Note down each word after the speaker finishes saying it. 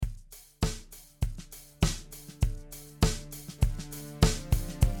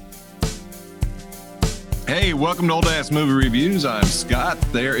Hey, welcome to Old Ass Movie Reviews. I'm Scott.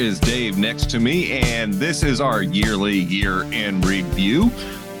 There is Dave next to me, and this is our yearly year-end review.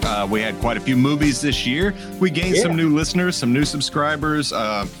 We had quite a few movies this year. We gained some new listeners, some new subscribers.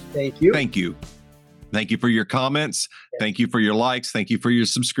 Thank you. Thank you. Thank you for your comments. Thank you for your likes. Thank you for your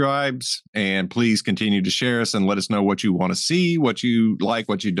subscribes. And please continue to share us and let us know what you want to see, what you like,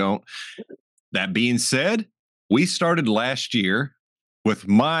 what you don't. That being said, we started last year with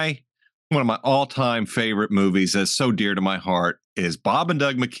one of my all-time favorite movies that's so dear to my heart is Bob and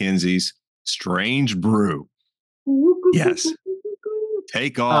Doug McKenzie's Strange Brew. Yes.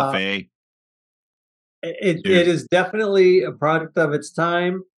 Take off, eh? It is definitely a product of its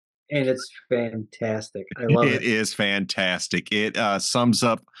time, and it's fantastic. I love it. It is fantastic. It sums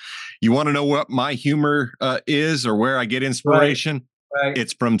up. You want to know what my humor is or where I get inspiration? Right.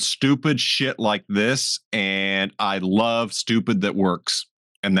 It's from stupid shit like this, and I love stupid that works.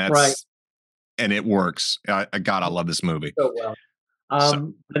 And that's right. And it works. God, I love this movie. So well.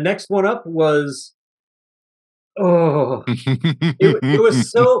 The next one up was it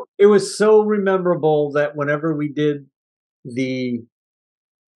was so memorable that whenever we did the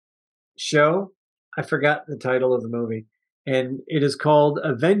show, I forgot the title of the movie, and it is called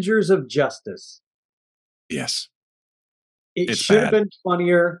Avengers of Justice. Yes. It should have been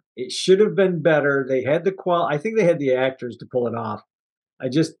funnier. It should have been better. They had the I think they had the actors to pull it off. I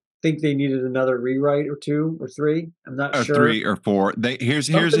just think they needed another rewrite or two or three. I'm not sure. 3 or 4. Here's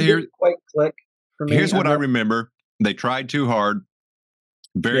quite click for me. Here's what I remember. They tried too hard.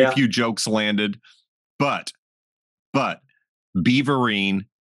 Very few jokes landed, but Beaverine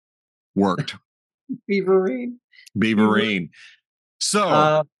worked. Beaverine.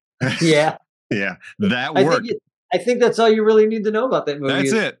 So yeah, that worked. I think that's all you really need to know about that movie.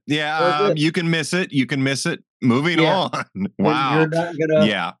 That's it. Yeah, you can miss it. Moving on. Wow. You're not gonna.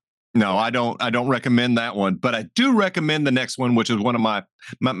 Yeah. No, I don't recommend that one, but I do recommend the next one, which is one of my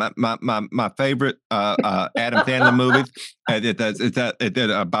favorite Adam Sandler movies.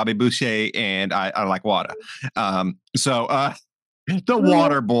 It's Bobby Boucher, and I like water. The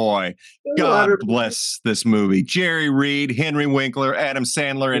Water Boy. God bless this movie. Jerry Reed, Henry Winkler, Adam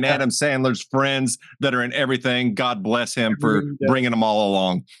Sandler, and Adam Sandler's friends that are in everything. God bless him for bringing them all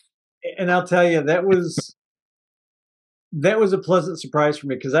along. And I'll tell you, that was a pleasant surprise for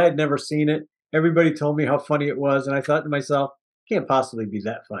me because I had never seen it. Everybody told me how funny it was, and I thought to myself, can't possibly be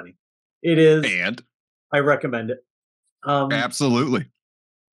that funny. It is. And I recommend it. Absolutely.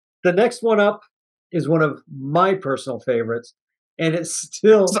 The next one up is one of my personal favorites, and it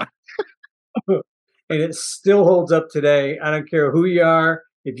still holds up today. I don't care who you are.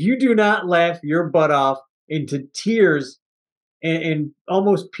 If you do not laugh your butt off into tears and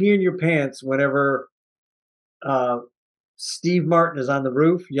almost pee in your pants whenever Steve Martin is on the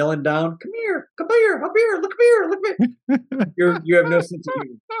roof yelling down, come here, up here, look at me. You have no sense of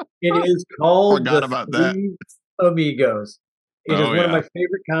humor. It is called Three Amigos. It is one of my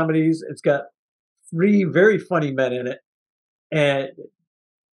favorite comedies. It's got 3 very funny men in it. And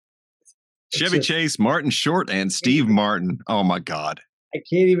Chevy Chase, Martin Short, and Steve Martin. Oh my God. I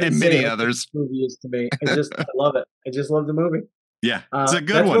can't even say many others. What this movie is to me. I love it. I just love the movie. Yeah, it's a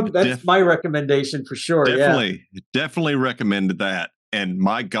good one. That's my recommendation for sure. Definitely recommended that. And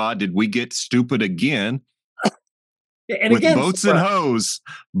my God, did we get stupid again? And with again, Boats and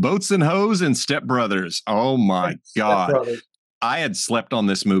Hose and Step Brothers. Oh my God. I had slept on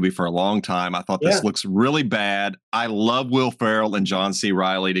this movie for a long time. I thought this looks really bad. I love Will Ferrell and John C.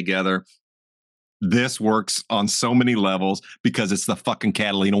 Reilly together. This works on so many levels because it's the fucking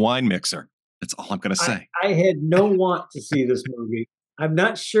Catalina wine mixer. That's all I'm going to say. I had no want to see this movie. I'm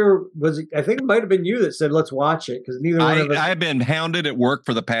not sure. I think it might have been you that said, let's watch it. Because neither one of us. I've been hounded at work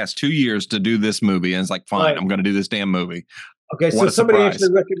for the past 2 years to do this movie. And it's like, fine, I'm going to do this damn movie. Okay. So somebody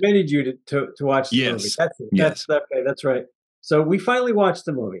actually recommended you to watch the movie. That's okay. That's right. So we finally watched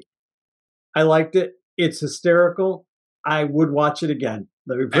the movie. I liked it. It's hysterical. I would watch it again.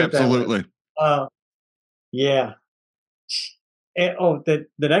 Let me put Absolutely. It that way. Yeah. And, the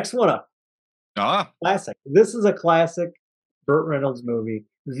next one up. Classic. This is a classic Burt Reynolds movie.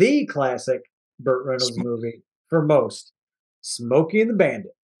 The classic Burt Reynolds movie for most. Smokey and the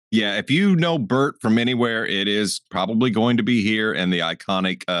Bandit. Yeah, if you know Burt from anywhere, it is probably going to be here in the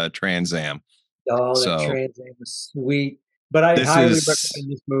iconic Trans Am. Oh, that Trans Am is sweet. But I highly recommend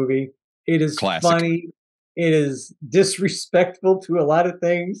this movie. It is funny. It is disrespectful to a lot of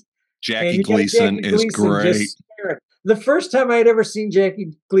things. Jackie Gleason is great. The first time I'd ever seen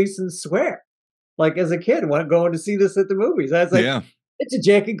Jackie Gleason swear, like as a kid, going to see this at the movies. I was like, it's a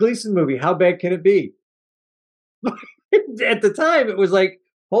Jackie Gleason movie. How bad can it be? At the time, it was like,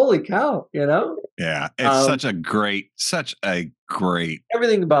 holy cow, you know? Yeah, it's such a great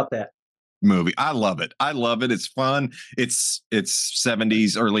everything about that movie. I love it. I love it. It's fun. It's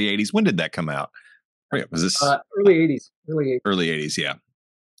 70s, early 80s. When did that come out? Was this early 80s? Early 80s? Yeah.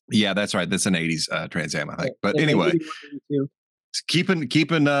 Yeah, that's right. That's an 80s Trans Am, I think. But Yeah, anyway, 81, 82.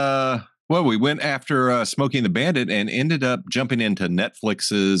 keeping well, we went after Smoking the Bandit and ended up jumping into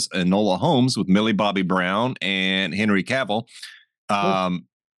Netflix's Enola Holmes with Millie Bobby Brown and Henry Cavill.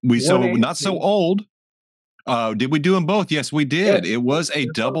 Not so old. Did we do them both? Yes, we did. Yes. It was a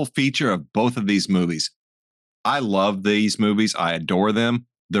double feature of both of these movies. I love these movies. I adore them.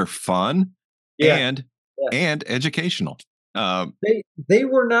 They're fun and educational. They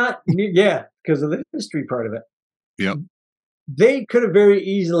were not, because of the history part of it. Yep. They could have very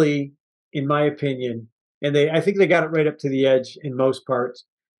easily, in my opinion, and I think they got it right up to the edge in most parts.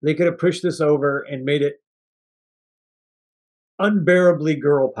 They could have pushed this over and made it unbearably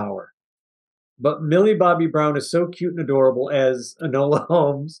girl power. But Millie Bobby Brown is so cute and adorable as Enola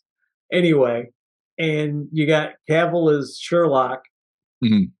Holmes anyway. And you got Cavill as Sherlock.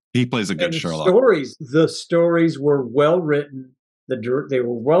 Mm-hmm. He plays a good Sherlock. The stories were well written, they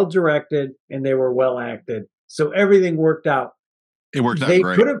were well directed, and they were well acted. So everything worked out. It worked out great.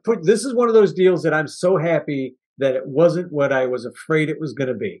 They could have put, this is one of those deals that I'm so happy that it wasn't what I was afraid it was going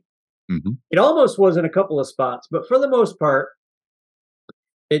to be. Mm-hmm. It almost was in a couple of spots, but for the most part,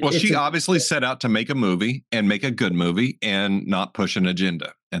 she obviously set out to make a movie and make a good movie and not push an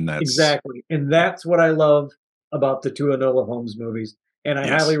agenda. And that's exactly. And that's what I love about the two Enola Holmes movies. And I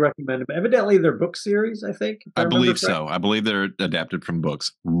highly recommend them. Evidently, they're book series, I think. I believe so. I believe they're adapted from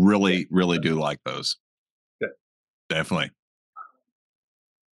books. Really do like those. Good. Definitely.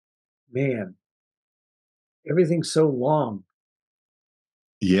 Man, everything's so long.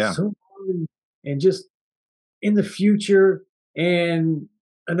 Yeah. So long and just in the future. And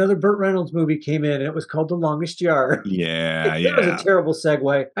another Burt Reynolds movie came in, and it was called The Longest Yard. Yeah, That was a terrible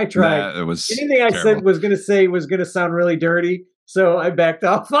segue. I tried. It was anything I said was going to sound really dirty, so I backed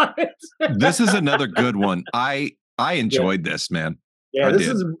off on it. This is another good one. I enjoyed this, man. Yeah,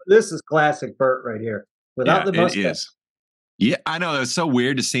 this is classic Burt right here. Without the mustache. It is. Yeah, I know. It's so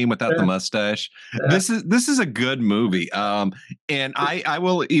weird to see him without the mustache. This is a good movie. And I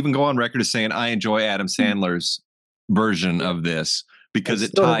will even go on record as saying I enjoy Adam Sandler's version of this because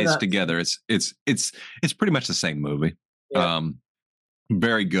it ties together. It's pretty much the same movie. Yeah.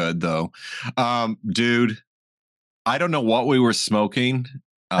 Very good though. Dude, I don't know what we were smoking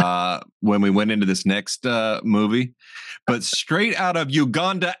when we went into this next movie, but straight out of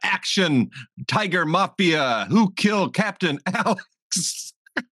Uganda action, Tiger Mafia, Who Killed Captain Alex?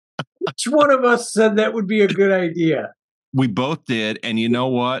 Which one of us said that would be a good idea? We both did. And you know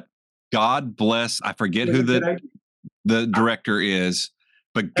what? God bless, I forget who the director is,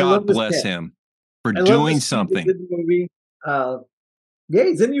 but God bless him for doing something. Movie. Yeah,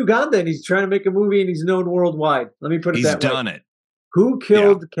 he's in Uganda and he's trying to make a movie and he's known worldwide. Let me put it that way. He's done it. Who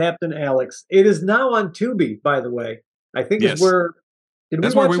Killed Captain Alex? It is now on Tubi, by the way. I think it's where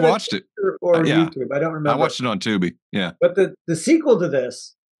that's where we watched it. Or YouTube. I don't remember. I watched it on Tubi. Yeah. But the sequel to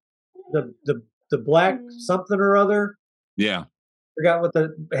this, the Black something or other. Yeah. Forgot what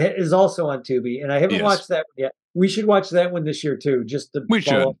is also on Tubi, and I haven't watched that one yet. We should watch that one this year too, just to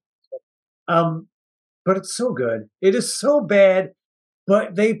should. But it's so good. It is so bad,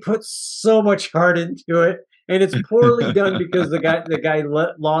 but they put so much heart into it, and it's poorly done because the guy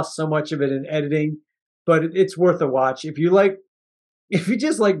lost so much of it in editing. But it's worth a watch if you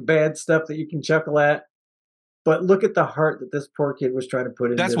just like bad stuff that you can chuckle at. But look at the heart that this poor kid was trying to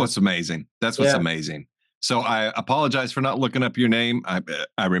put in. That's what's amazing. That's what's amazing. So I apologize for not looking up your name.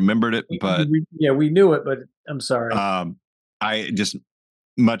 I remembered it, but we knew it, but I'm sorry. I just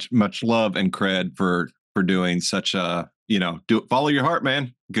much love and cred for doing such a follow your heart,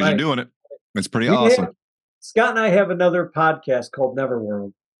 man, because you're doing it. It's pretty awesome. Scott and I have another podcast called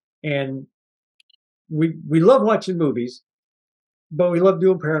Neverworld, and we love watching movies, but we love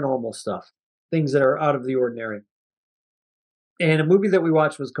doing paranormal stuff, things that are out of the ordinary. And a movie that we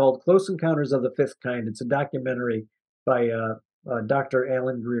watched was called Close Encounters of the Fifth Kind. It's a documentary by Dr.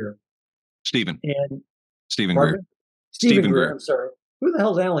 Alan Greer. Stephen Stephen Greer. I'm sorry. Who the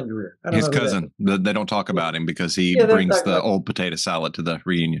hell's Alan Greer? I don't His know cousin. They don't talk about him because he brings the old potato salad to the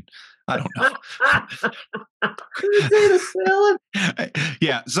reunion. I don't know. Potato salad?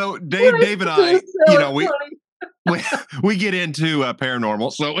 Yeah. So Dave and I, we get into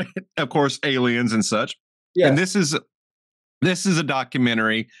paranormal. So, of course, aliens and such. Yeah. And this is a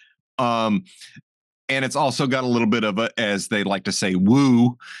documentary. And it's also got a little bit of as they like to say,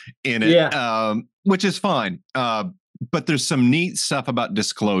 woo in it, which is fine. but there's some neat stuff about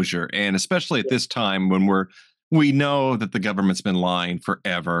disclosure, and especially at this time when we know that the government's been lying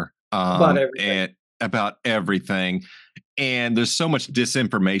forever and about everything, and there's so much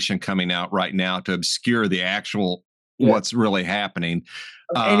disinformation coming out right now to obscure the actual what's really happening.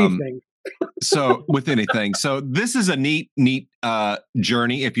 Anything. So with anything, so this is a neat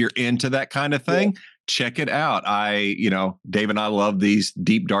journey if you're into that kind of thing. Check it out. Dave and I love these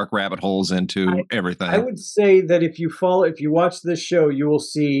deep, dark rabbit holes into everything. I would say that if you watch this show, you will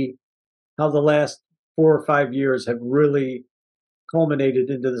see how the last 4 or 5 years have really culminated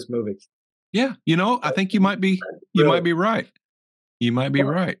into this movie. Yeah, I think you might be right. You might be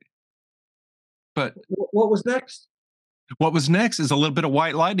right. But what was next? What was next is a little bit of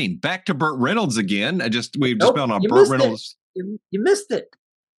White Lightning. Back to Burt Reynolds again. We've just been on Burt Reynolds. You missed it.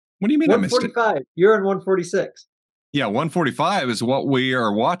 What do you mean I missed it? 145. You're on 146. Yeah, 145 is what we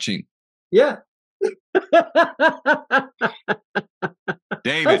are watching. Yeah.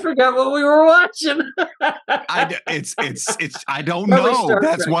 David, I forgot what we were watching. I don't know.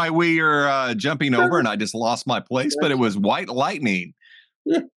 That's why we are jumping over, and I just lost my place. But it was White Lightning.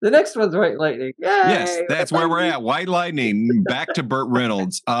 Yeah, the next one's White Lightning. Yay, yes, that's where we're at. White Lightning. Back to Burt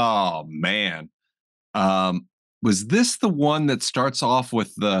Reynolds. Oh man. Was this the one that starts off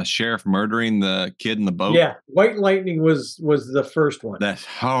with the sheriff murdering the kid in the boat? Yeah, White Lightning was the first one. That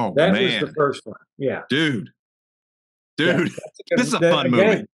was the first one. Yeah, dude, this is a fun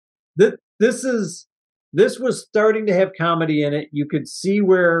movie. This was starting to have comedy in it. You could see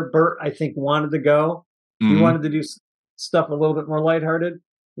where Burt, I think, wanted to go. He wanted to do stuff a little bit more lighthearted.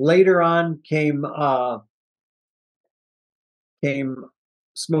 Later on came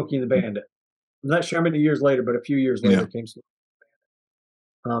Smokey and the Bandit. I'm not sure how many years later, but a few years later came Smokey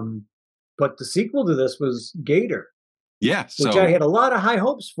and the Bandit. But the sequel to this was Gator. Yeah, which I had a lot of high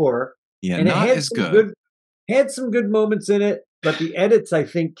hopes for. Yeah, and not as good. Had some good moments in it, but the edits I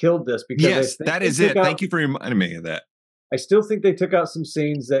think killed this because that is it. Thank you for reminding me of that. I still think they took out some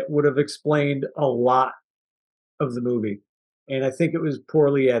scenes that would have explained a lot of the movie, and I think it was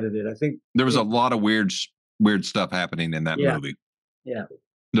poorly edited. I think there was a lot of weird stuff happening in that movie. Yeah,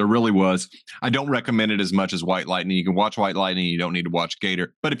 there really was. I don't recommend it as much as White Lightning. You can watch White Lightning. You don't need to watch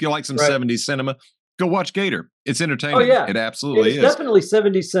Gator. But if you like some 70s cinema, go watch Gator. It's entertaining. Oh yeah, it absolutely is. Definitely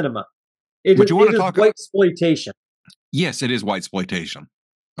 70s cinema. It is whitesploitation. Yes, it is whitesploitation.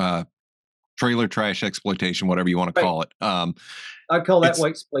 Trailer trash exploitation, whatever you want to call it. I call that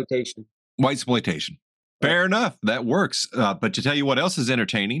whitesploitation. Whitesploitation. Fair enough. That works. But to tell you what else is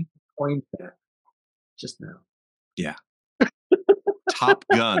entertaining. Point that just now. Yeah. Top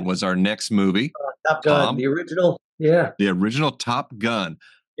Gun was our next movie. Top Gun, the original. Yeah. The original Top Gun.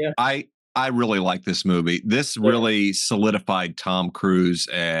 Yeah. I really like this movie. This really solidified Tom Cruise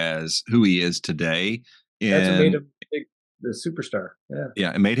as who he is today. That's what made him the superstar. Yeah.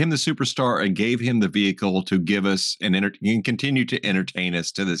 Yeah. It made him the superstar and gave him the vehicle to give us and continue to entertain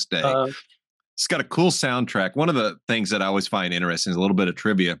us to this day. It's got a cool soundtrack. One of the things that I always find interesting is a little bit of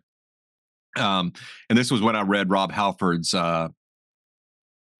trivia. And this was when I read Rob Halford's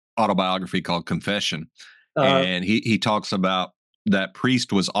autobiography called Confession. And he talks about that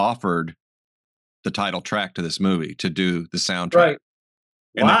Priest was offered the title track to this movie to do the soundtrack. Right.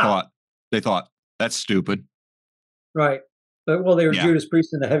 And they thought that's stupid. Right. But, well, they were Judas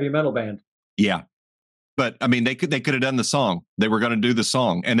Priest in a heavy metal band. Yeah. But I mean, they could have done the song. They were going to do the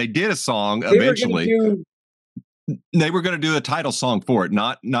song, and they did a song eventually. They were going to do a title song for it,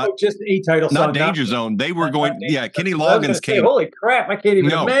 not just a title song, not Danger Zone. They were going. Yeah, Kenny Loggins came. Holy crap! I can't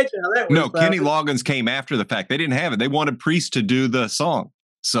even imagine how that was. No, Kenny Loggins came after the fact. They didn't have it. They wanted Priest to do the song.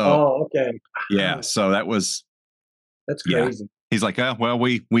 So, okay. Yeah, so that's crazy. He's like, oh, well,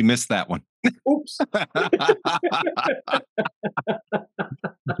 we missed that one. Oops.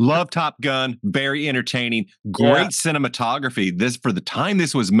 Love Top Gun. Very entertaining. Great cinematography. This for the time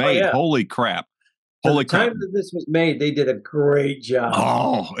this was made. Holy crap. Holy crap. The time that this was made, they did a great job.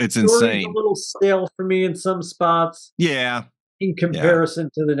 Oh, it's insane. A little stale for me in some spots. Yeah. In comparison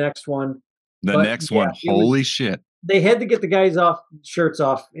to the next one. The next one, holy shit. They had to get the guys shirts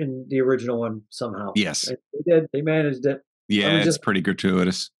off in the original one somehow. Yes. They did. They managed it. Yeah, it's pretty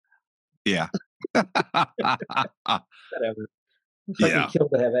gratuitous. Yeah. Whatever. Fucking kill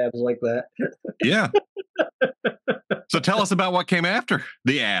to have abs like that. Yeah. So tell us about what came after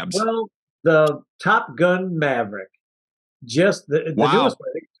the abs. Well, the Top Gun Maverick. Just the newest one,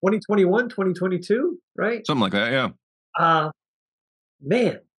 I think 2021, 2022, right? Something like that, yeah.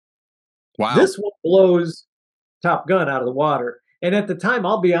 Man. Wow. This one blows Top Gun out of the water. And at the time,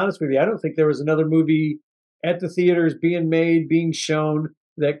 I'll be honest with you, I don't think there was another movie at the theaters being made, being shown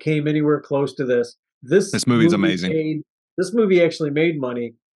that came anywhere close to this. This movie's amazing. This movie actually made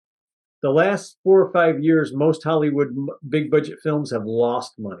money. The last 4 or 5 years, most Hollywood big budget films have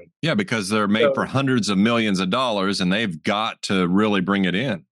lost money. Yeah, because they're made for hundreds of millions of dollars, and they've got to really bring it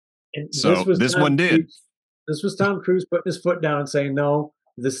in. So this one did. This was Tom Cruise putting his foot down and saying, "No,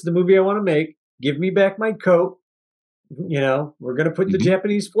 this is the movie I want to make. Give me back my coat. We're going to put the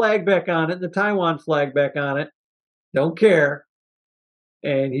Japanese flag back on it and the Taiwan flag back on it. Don't care."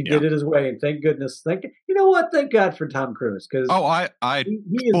 And he did it his way. And thank goodness. You know what? Thank God for Tom Cruise. Because I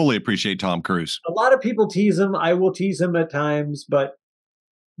fully appreciate Tom Cruise. A lot of people tease him. I will tease him at times, but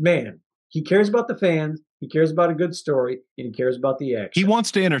man, he cares about the fans. He cares about a good story, and he cares about the action. He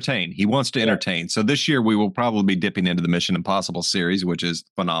wants to entertain. Entertain. So this year we will probably be dipping into the Mission Impossible series, which is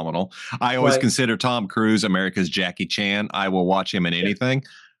phenomenal. I always consider Tom Cruise America's Jackie Chan. I will watch him in anything.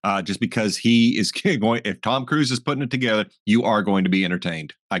 Just because he is going, if Tom Cruise is putting it together, you are going to be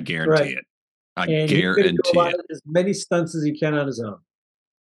entertained. I guarantee it. I guarantee it. As many stunts as he can on his own.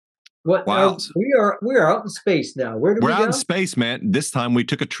 Wow. We are out in space now. Where do we go? We're out in space, man. This time we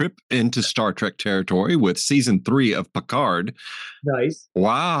took a trip into Star Trek territory with season 3 of Picard. Nice.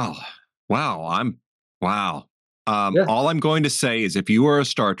 Wow. All I'm going to say is if you are a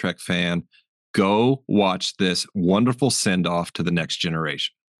Star Trek fan, go watch this wonderful send-off to the next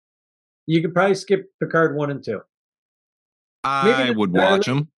generation. You could probably skip Picard 1 and 2. I would watch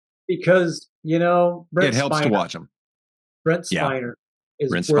them. Because, it helps to watch them. Brent Spiner.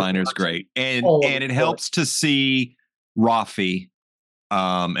 Brent Spiner's great. And it helps to see Rafi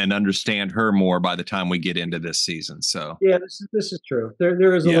and understand her more by the time we get into this season. So yeah, this is true.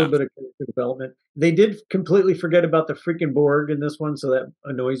 There is a little bit of character development. They did completely forget about the freaking Borg in this one, so that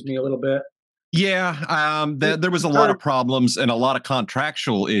annoys me a little bit. Yeah, there was a lot of problems and a lot of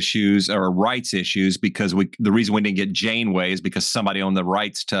contractual issues or rights issues because the reason we didn't get Janeway is because somebody owned the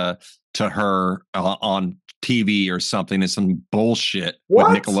rights to her on TV or something. It's some bullshit with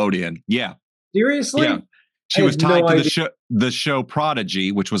Nickelodeon. Yeah, seriously. Yeah, she was tied to the show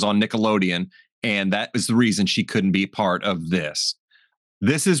Prodigy, which was on Nickelodeon, and that is the reason she couldn't be part of this.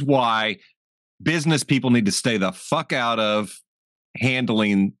 This is why business people need to stay the fuck out of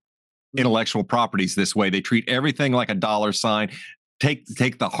handling intellectual properties this way. They treat everything like a dollar sign, take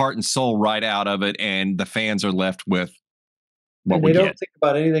the heart and soul right out of it, and the fans are left with what we get. They don't think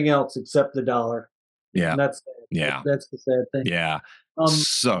about anything else except the dollar. Yeah. And that's the sad thing. Yeah.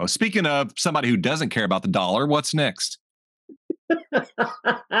 So speaking of somebody who doesn't care about the dollar, what's next?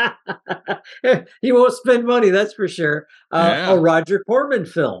 He won't spend money, that's for sure. A Roger Corman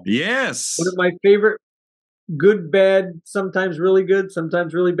film. Yes. One of my favorite good, bad, sometimes really good,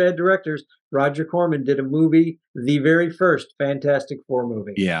 sometimes really bad directors. Roger Corman did a movie, the very first Fantastic Four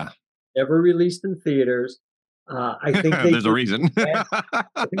movie. Yeah. Never released in theaters. I think there's a reason. I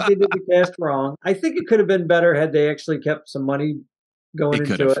think they did the cast wrong. I think it could have been better had they actually kept some money going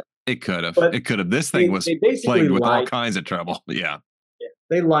into it. It could have. It could have. This thing was plagued with all kinds of trouble. Yeah.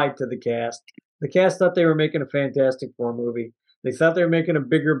 They lied to the cast. The cast thought they were making a Fantastic Four movie. They thought they were making a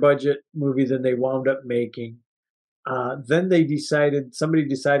bigger budget movie than they wound up making. Then somebody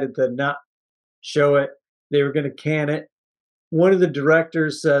decided to not show it. They were going to can it. One of the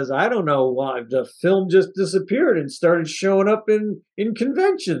directors says, I don't know why the film just disappeared and started showing up in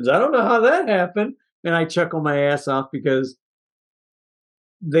conventions. I don't know how that happened. And I chuckle my ass off because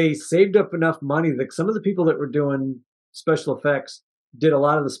they saved up enough money that some of the people that were doing special effects did a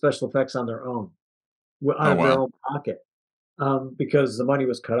lot of the special effects on their own, out of their own pocket, because the money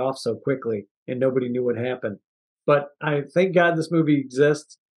was cut off so quickly and nobody knew what happened. But I thank God this movie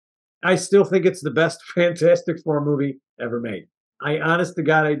exists. I still think it's the best Fantastic Four movie ever made. Honest to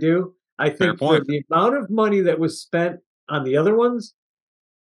God, I do. I think for the amount of money that was spent on the other ones,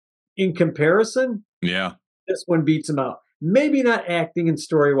 in comparison, this one beats them out. Maybe not acting and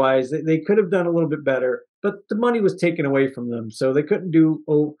story-wise. They could have done a little bit better, but the money was taken away from them, so they couldn't do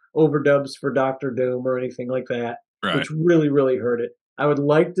overdubs for Doctor Doom or anything like that, which really, really hurt it. I would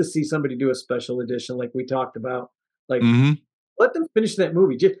like to see somebody do a special edition like we talked about. Like, let them finish that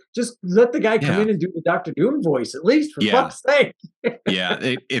movie. Just let the guy come in and do the Doctor Doom voice, at least, for fuck's sake.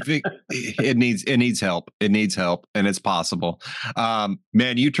 It needs help. It needs help, and it's possible.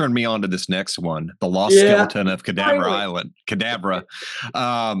 Man, you turned me on to this next one, The Lost Skeleton of Cadavra Island. Cadavra.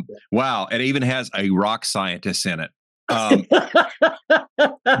 Wow, it even has a rock scientist in it.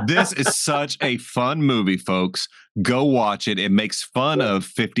 This is such a fun movie, folks. Go watch it. It makes fun of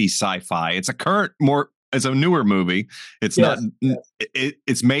 50s sci-fi. It's a newer movie. It's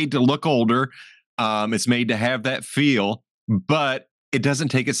it's made to look older. It's made to have that feel, but it doesn't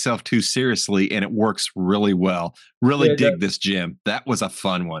take itself too seriously, and it works really well. Really dig this, Jim. That was a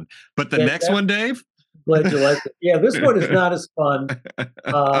fun one. But the next one, Dave? Glad you liked it. Yeah, this one is not as fun.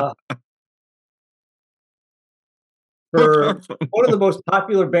 For one of the most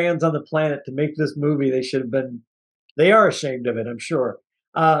popular bands on the planet to make this movie, they are ashamed of it, I'm sure.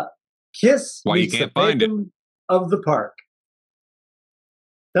 Kiss Why you meets the can't find it? Phantom of the Park.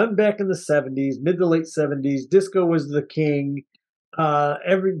 Done back in the 70s, mid to late 70s. Disco was the king.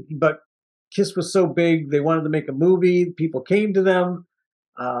 But Kiss was so big, they wanted to make a movie. People came to them.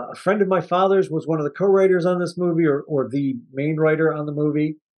 A friend of my father's was one of the co-writers on this movie, or the main writer on the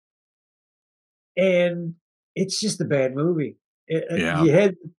movie. And it's just a bad movie. Yeah. You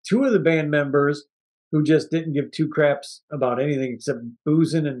had two of the band members who just didn't give two craps about anything except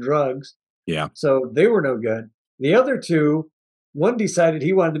boozing and drugs. Yeah. So they were no good. The other two, one decided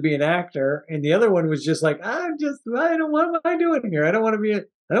he wanted to be an actor, and the other one was just like, I don't, what am I doing here? I don't want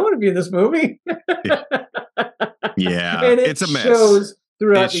to be in this movie. Yeah. And it's a mess. Shows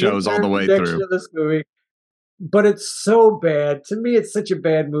throughout it shows all the way through of this movie. But it's so bad. To me, it's such a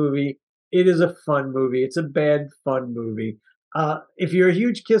bad movie. It is a fun movie. It's a bad, fun movie. If you're a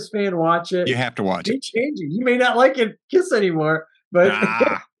huge Kiss fan, watch it. You have to watch it. Changing. You may not like it, Kiss anymore, but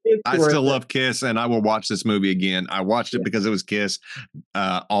I still love Kiss, and I will watch this movie again. I watched it because it was Kiss.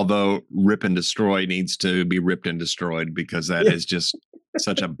 Although Rip and Destroy needs to be ripped and destroyed because that is just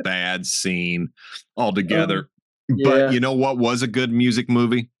such a bad scene altogether. But you know what was a good music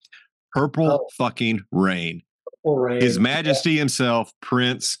movie? Purple fucking Rain. Purple Rain. His Majesty himself,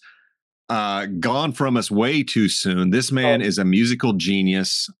 Prince, gone from us way too soon. This man is a musical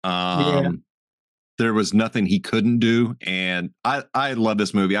genius. There was nothing he couldn't do. And I love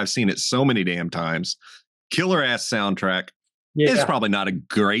this movie. I've seen it so many damn times. Killer ass soundtrack. Yeah. It's probably not a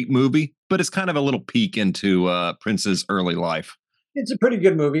great movie, but it's kind of a little peek into Prince's early life. It's a pretty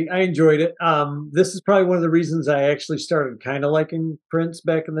good movie. I enjoyed it. This is probably one of the reasons I actually started kind of liking Prince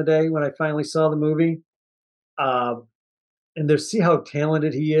back in the day when I finally saw the movie. And to see how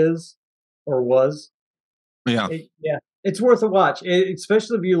talented he is or was. Yeah. It's worth a watch,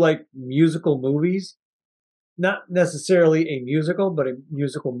 especially if you like musical movies. Not necessarily a musical, but a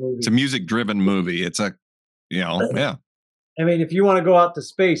musical movie. It's a music-driven movie. It's a, yeah. I mean, if you want to go out to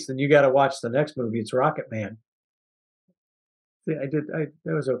space, then you got to watch the next movie. It's Rocket Man. That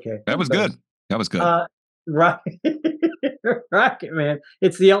was okay. That was good. That was good. Rocket Man.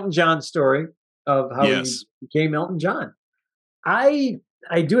 It's the Elton John story of how he became Elton John. I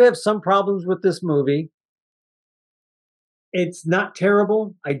do have some problems with this movie. It's not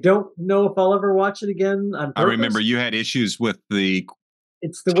terrible. I don't know if I'll ever watch it again on purpose. I remember you had issues with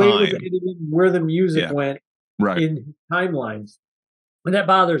it's the way it was edited, where the music went in timelines. And that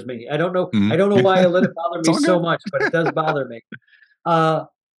bothers me. I don't know. I don't know why I let it bother me so much, but it does bother me. But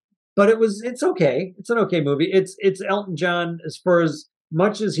it's okay. It's an okay movie. It's Elton John as far as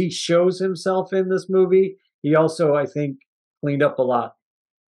much as he shows himself in this movie. He also, I think, cleaned up a lot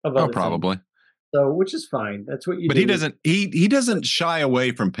of other probably. things. So, which is fine. That's what you do. But he doesn't shy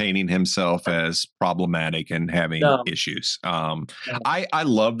away from painting himself as problematic and having issues. I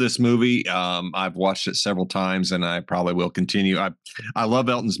love this movie. I've watched it several times and I probably will continue. I love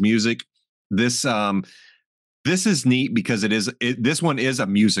Elton's music. This is neat because this one is a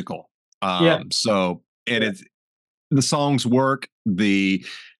musical. So the songs work. The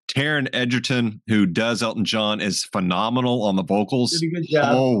Taron Egerton, who does Elton John, is phenomenal on the vocals. Did a good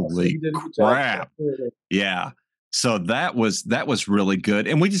job. Holy crap. Yeah. So that was really good.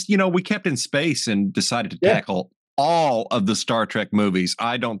 And we just, we kept in space and decided to tackle all of the Star Trek movies.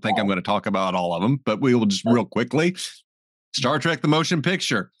 I don't think I'm going to talk about all of them, but we will just real quickly. Star Trek, the motion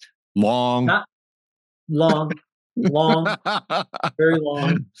picture. Long, very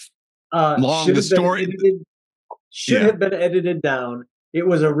long. Long. The story should have been edited down. It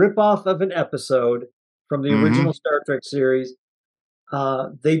was a ripoff of an episode from the original Star Trek series.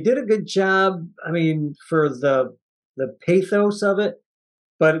 They did a good job. I mean, for the pathos of it,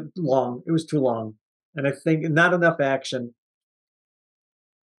 but long. It was too long, and I think not enough action,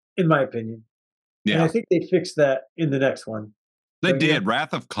 in my opinion. Yeah, and I think they fixed that in the next one. They did.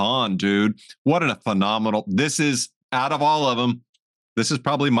 Wrath of Khan, dude. What a phenomenal. This is, out of all of them, this is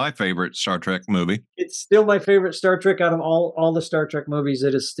probably my favorite Star Trek movie. It's still my favorite Star Trek out of all the Star Trek movies.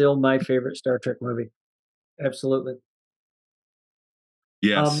 It is still my favorite Star Trek movie. Absolutely.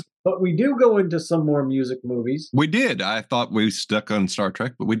 Yes. But we do go into some more music movies. We did. I thought we stuck on Star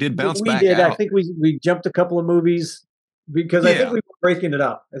Trek, but we did bounce back out. I think we jumped a couple of movies because I think we were breaking it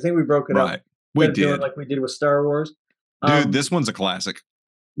up. I think we broke it up. We did. Like we did with Star Wars. Dude, this one's a classic.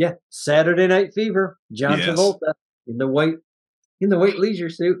 Yeah. Saturday Night Fever. John Travolta in the white leisure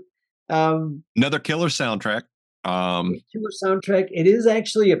suit. Another killer soundtrack. Killer soundtrack. It is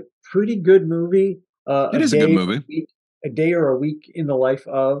actually a pretty good movie. It is a good movie. A day or a week in the life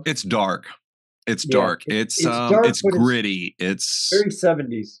of. It's dark. It's dark. It's dark, it's gritty. It's very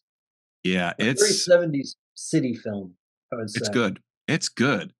 70s. Yeah, Very 70s city film, I would say. It's good. It's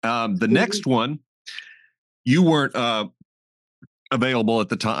good. The next one, you weren't available at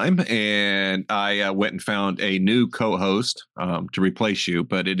the time, and I went and found a new co-host to replace you,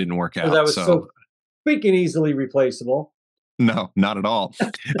 but it didn't work out. That was so quick and easily replaceable. No, not at all.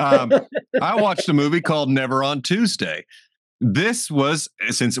 I watched a movie called Never on Tuesday. This was,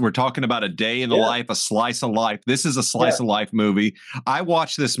 since we're talking about a day in the life, a slice of life, this is a slice of life movie. I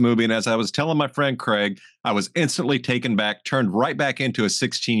watched this movie, and as I was telling my friend Craig, I was instantly taken back, turned right back into a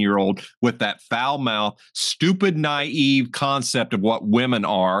 16-year-old with that foul mouth, stupid, naive concept of what women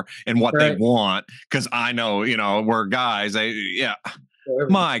are and what they want. Because I know, we're guys.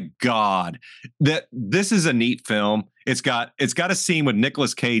 My God, this is a neat film. It's got a scene with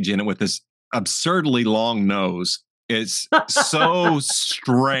Nicolas Cage in it with this absurdly long nose. It's so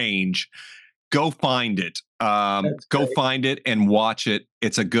strange. Go find it. Go find it and watch it.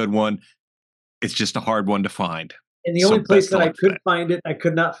 It's a good one. It's just a hard one to find. And the only place that I could find it, I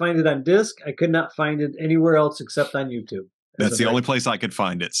could not find it on disc. I could not find it anywhere else except on YouTube. That's the only place I could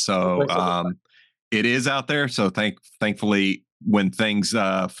find it. So it is out there. So thankfully, when things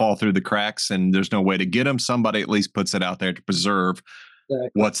fall through the cracks and there's no way to get them, somebody at least puts it out there to preserve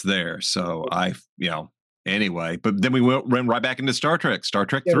what's there. So anyway, but then we went right back into Star Trek. Star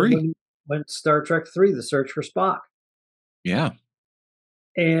Trek 3. Went Star Trek 3, The Search for Spock. Yeah.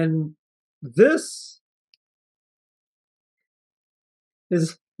 And this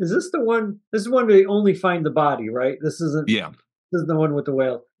is this the one? This is when they only find the body, right? This isn't. Yeah. This is the one with the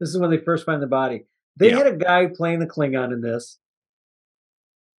whale. This is when they first find the body. They had a guy playing the Klingon in this.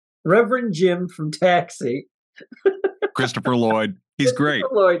 Reverend Jim from Taxi. Christopher Lloyd. He's great.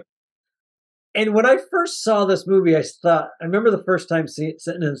 Lloyd. And when I first saw this movie, I remember the first time sitting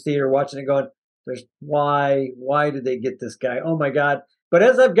in the theater watching it going, why did they get this guy? Oh my God. But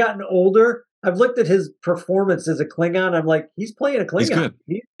as I've gotten older, I've looked at his performance as a Klingon. I'm like, he's playing a Klingon. He's good.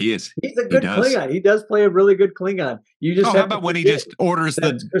 He is. He's a good Klingon. He does play a really good Klingon. You just how about when he just orders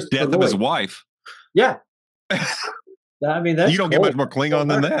the death of his wife? Yeah. I mean, you don't get much more Klingon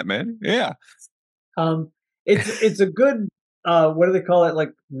than that, man. Yeah. It's a good what do they call it?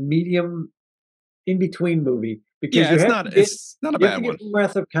 Like medium in between movie, because it's not a bad one. From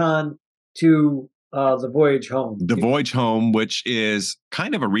Wrath of Khan to The Voyage Home. The Voyage Home, which is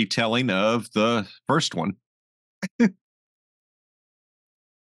kind of a retelling of the first one. Kind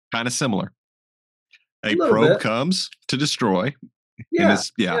of similar. A probe comes to destroy. Yeah,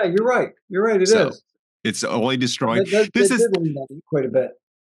 you're right. You're right. It is. It's only destroying. This is quite a bit.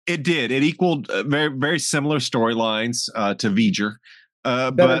 It did. It equaled very, very similar storylines to V'ger,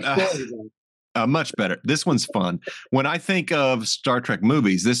 but much better. This one's fun. When I think of Star Trek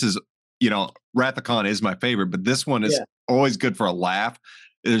movies, this is, Wrath of Khan is my favorite, but this one is always good for a laugh.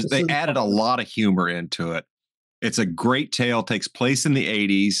 They added a lot of humor into it. It's a great tale, takes place in the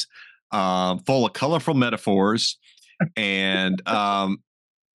 80s, full of colorful metaphors, and double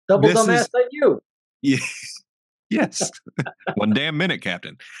dumbass at you. Yeah. Yes. One damn minute,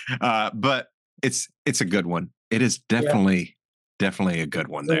 Captain. But it's a good one. It is definitely a good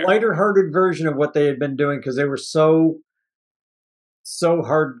one. It's a lighter-hearted version of what they had been doing, because they were so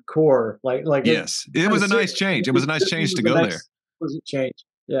hardcore. Like yes, it was a nice change. It was a nice change to go there. Was a change.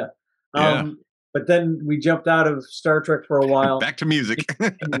 Yeah. But then we jumped out of Star Trek for a while. Back to music.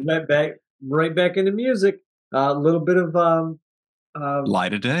 And right back into music. A little bit of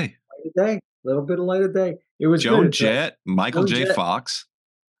Light of Day. A little bit of Light of Day. It was Joan good. Jett, Michael J. Fox.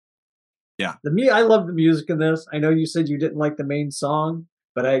 Yeah. I love the music in this. I know you said you didn't like the main song,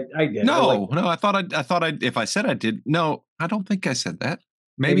 but I did. No, I thought if I said I did. No, I don't think I said that.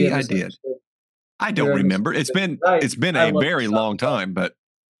 Maybe I did. I don't remember. It's been a very long time, but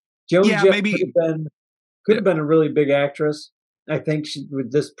Joan Jett maybe could have been a really big actress. I think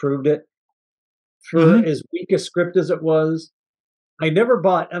this proved it. For as weak a script as it was, I never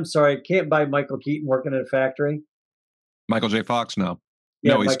bought. I'm sorry, I can't buy Michael Keaton working at a factory. Michael J. Fox, no,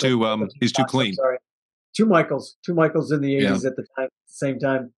 he's too clean. Sorry, two Michaels in the 80s at the same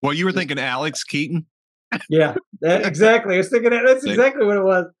time. Well, you were thinking Alex Keaton. Yeah, exactly. I was thinking that's exactly what it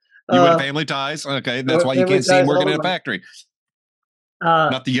was. You in Family Ties, okay? That's why you can't see him working at a factory.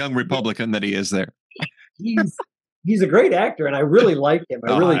 Not the young Republican that he is there. He's a great actor, and I really like him.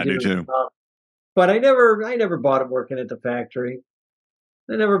 I do too. But I never bought him working at the factory.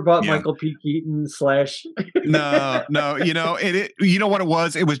 I never bought Michael P. Keaton / No. You know what it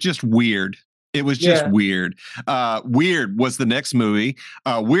was? It was just weird. It was just weird. Weird was the next movie.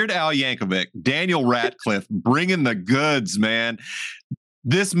 Weird Al Yankovic, Daniel Radcliffe, bringing the goods, man.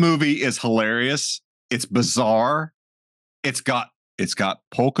 This movie is hilarious. It's bizarre. It's got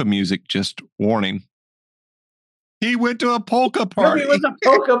polka music. Just warning. He went to a polka party. He went to a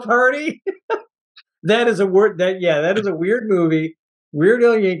polka party. That is a weird movie. Weird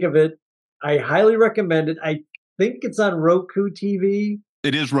Al Yankovic. I highly recommend it. I think it's on Roku TV.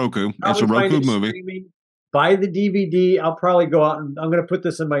 It is Roku. It's a Roku movie. Streaming. Buy the DVD. I'll probably go out and I'm going to put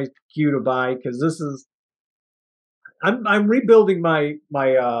this in my queue to buy because this is. I'm rebuilding my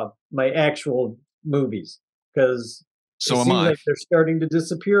actual movies because it seems like they're starting to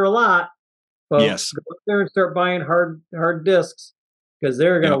disappear a lot. But yes, go up there and start buying hard discs because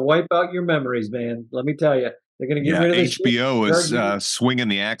they're going to wipe out your memories, man. Let me tell you. They're going to get rid of this HBO is swinging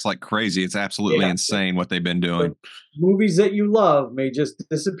the axe like crazy. It's absolutely insane what they've been doing. So movies that you love may just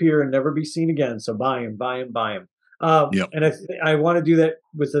disappear and never be seen again. So buy them. And I want to do that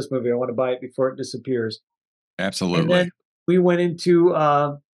with this movie. I want to buy it before it disappears. Absolutely. And then we went into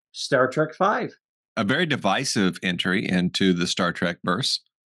Star Trek V. A very divisive entry into the Star Trek verse.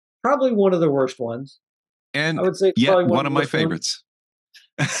 Probably one of the worst ones. And I would say probably one of my favorites.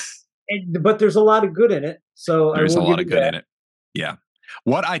 But there's a lot of good in it. So there's a lot of good in it. Yeah.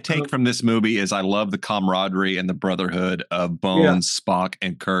 What I take from this movie is I love the camaraderie and the brotherhood of Bones, Spock,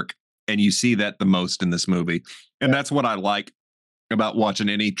 and Kirk. And you see that the most in this movie. And that's what I like about watching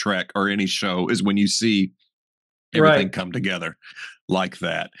any Trek or any show is when you see everything come together like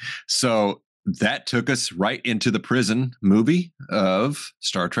that. So that took us right into the prison movie of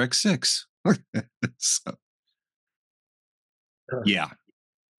Star Trek VI. So, yeah.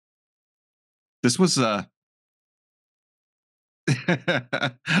 This was Are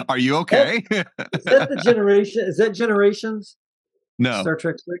you okay? Is that the generation? Is that Generations? No. Star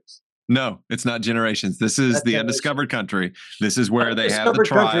Trek VI? No, it's not Generations. This is the Undiscovered Country. This is where they have the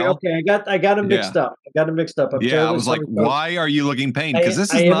trial. Country. Okay, I got them mixed up. I was like, why are you looking pained? Because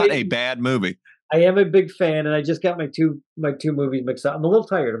this is not a bad movie. I am a big fan, and I just got my two movies mixed up. I'm a little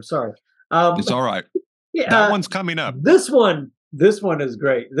tired. I'm sorry. It's all right. That one's coming up. This one is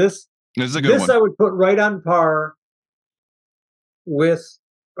great. This is a good one. This I would put right on par with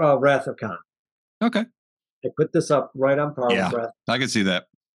Wrath of Khan. Okay. I put this up right on par with Wrath. I can see that.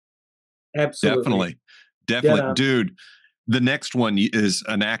 Absolutely. Definitely. Dude, the next one is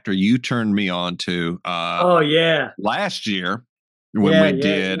an actor you turned me on to last year when we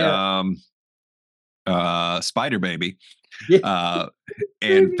did Spider Baby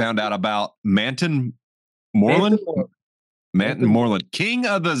and found out about Manton Moreland. Manton Moreland, King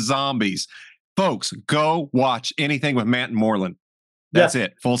of the Zombies. Folks, go watch anything with Manton Moreland. That's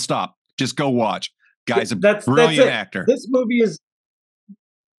it. Full stop. Just go watch. Guy's a brilliant actor. This movie is.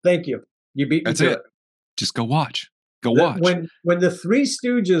 Thank you. You beat me to it. Just go watch. Watch. When the Three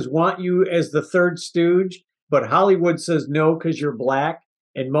Stooges want you as the third stooge, but Hollywood says no because you're black,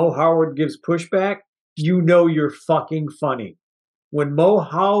 and Mo Howard gives pushback, you know you're fucking funny. When Mo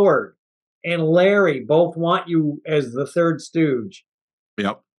Howard and Larry both want you as the third stooge.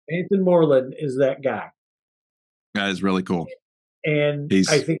 Yep. Manton Moreland is that guy. That is really cool. And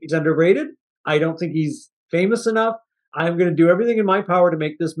I think he's underrated. I don't think he's famous enough. I'm going to do everything in my power to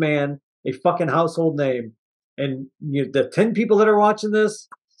make this man a fucking household name. And the 10 people that are watching this,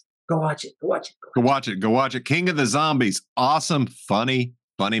 go watch it. Go watch it. King of the Zombies. Awesome, funny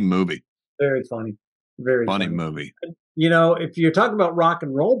movie. Very funny. Very funny movie. If you're talking about rock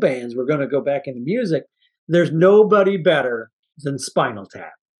and roll bands, we're going to go back into music. There's nobody better than Spinal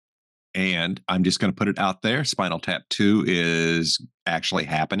Tap. And I'm just going to put it out there. Spinal Tap 2 is actually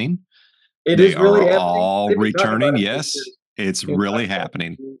happening. They is really are happening. All returning. Yes, it's really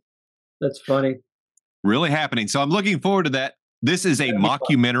happening. That's funny. Really happening. So I'm looking forward to that. This is a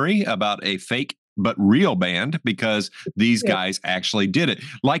mockumentary about a fake but real band because these guys actually did it.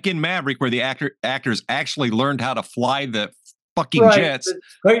 Like in Maverick, where the actors actually learned how to fly the fucking jets.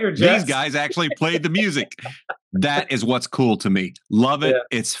 These guys actually played the music. That is what's cool to me. Love it.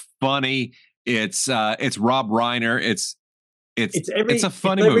 Yeah. It's funny. It's Rob Reiner. It's a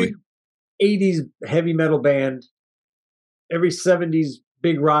funny movie. 80s heavy metal band, every 70s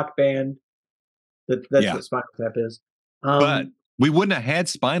big rock band. That's what Spinal Tap is. But we wouldn't have had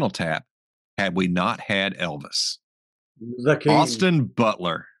Spinal Tap had we not had Elvis. The King. Austin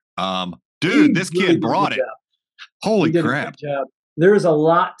Butler. Dude, this kid brought it. Holy crap. There is a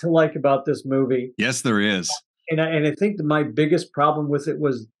lot to like about this movie. Yes, there is. And I think that my biggest problem with it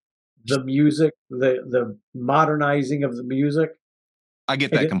was the music, the modernizing of the music. I get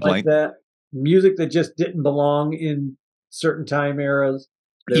that complaint. Like that. Music that just didn't belong in certain time eras.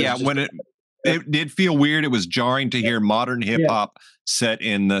 it did feel weird. It was jarring to hear modern hip hop set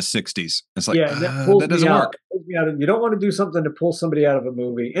in the 60s. It's like, and that pulls that doesn't me out. work. Pulls me out. You don't want to do something to pull somebody out of a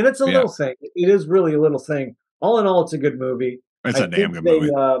movie. And it's a little thing. It is really a little thing. All in all, it's a good movie. It's a damn good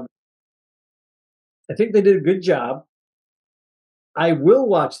movie. I think they did a good job. I will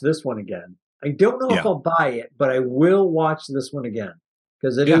watch this one again. I don't know if I'll buy it, but I will watch this one again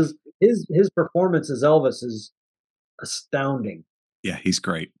because it is his performance as Elvis is astounding. Yeah, he's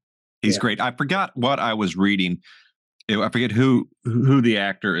great. He's great. I forgot what I was reading. I forget who the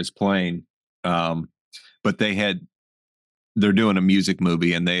actor is playing, but they're doing a music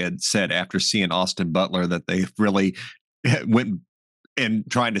movie, and they had said after seeing Austin Butler that they really went and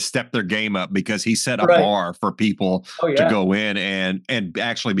trying to step their game up because he set a bar for people to go in and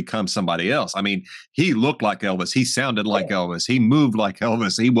actually become somebody else. I mean, he looked like Elvis. He sounded like Elvis. He moved like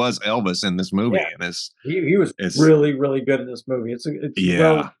Elvis. He was Elvis in this movie. And he was really, really good in this movie. It's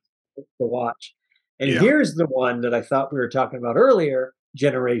well to watch. And here's the one that I thought we were talking about earlier,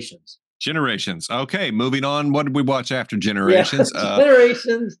 Generations. Generations. Okay, moving on. What did we watch after Generations?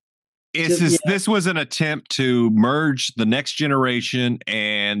 Generations. This was an attempt to merge the Next Generation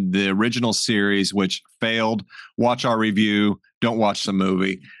and the original series, which failed. Watch our review. Don't watch the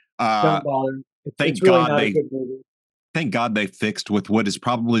movie. Don't bother. Thank God they fixed with what is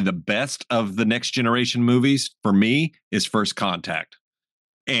probably the best of the Next Generation movies. For me, is First Contact,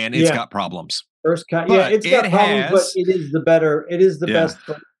 and it's got problems. It's got problems, but it is the better. It is the best.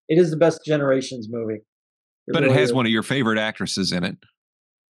 It is the best Generations movie. But it has one of your favorite actresses in it.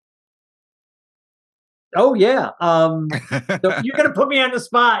 Oh yeah. So you're gonna put me on the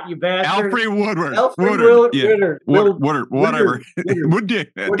spot, you bastard. Alfred Woodard. Woodard. Whatever.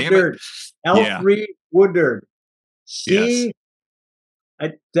 Woodard. Alfred Woodard.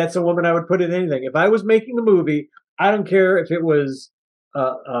 That's a woman I would put in anything. If I was making the movie, I don't care if it was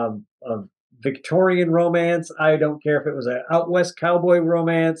a Victorian romance. I don't care if it was an out west cowboy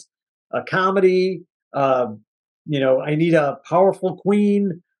romance, a comedy. I need a powerful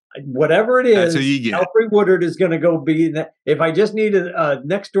queen. Whatever it is, Alfred Woodard is going to go be that. If I just need a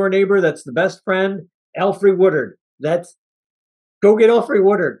next door neighbor that's the best friend, Alfred Woodard. Go get Alfred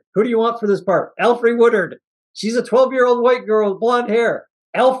Woodard. Who do you want for this part? Alfred Woodard. She's a 12-year-old white girl with blonde hair.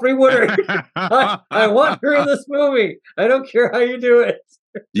 Alfred Woodard. I want her in this movie. I don't care how you do it.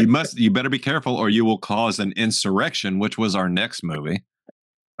 You better be careful, or you will cause an insurrection, which was our next movie,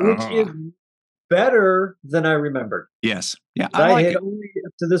 which is better than I remembered. Yes. Yeah. I had only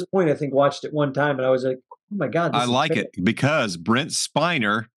up to this point, I think, watched it one time, and I was like, oh my God. I like it because Brent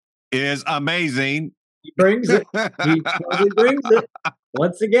Spiner is amazing. He brings it. He totally brings it.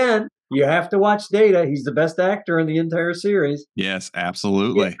 Once again, you have to watch Data. He's the best actor in the entire series. Yes,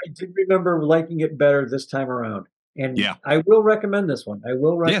 absolutely. I did remember liking it better this time around. And I will recommend this one. I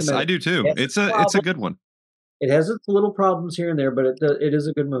will recommend it. Yes, I do too. It's a good one. It has its little problems here and there, but it is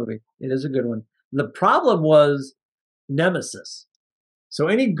a good movie. It is a good one. The problem was Nemesis. So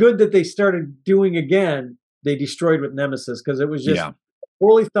any good that they started doing again, they destroyed with Nemesis because it was just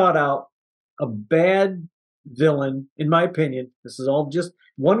poorly thought out, a bad villain, in my opinion. This is all just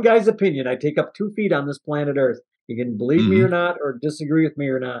one guy's opinion. I take up 2 feet on this planet Earth. You can believe me or not, or disagree with me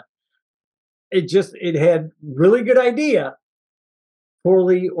or not. It had really good idea,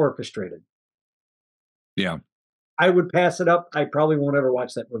 poorly orchestrated. Yeah. I would pass it up. I probably won't ever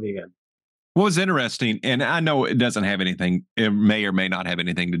watch that movie again. What was interesting, and I know it doesn't have anything, it may or may not have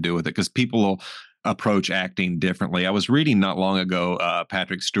anything to do with it, because people will approach acting differently. I was reading not long ago,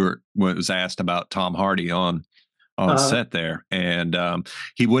 Patrick Stewart was asked about Tom Hardy on set there, and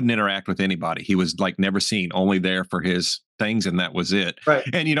he wouldn't interact with anybody. He was like never seen, only there for his things, and that was it. Right.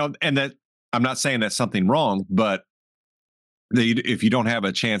 And and that I'm not saying that's something wrong, but if you don't have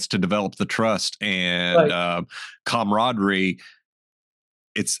a chance to develop the trust and camaraderie,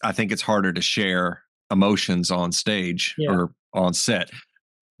 I think it's harder to share emotions on stage or on set.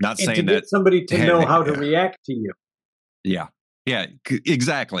 Not saying to get somebody to know how to react to you. Yeah. Yeah,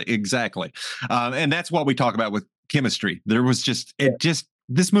 exactly. And that's what we talk about with chemistry. There was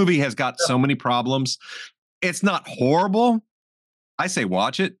this movie has got so many problems. It's not horrible. I say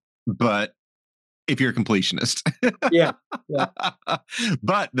watch it, but if you're a completionist. Yeah.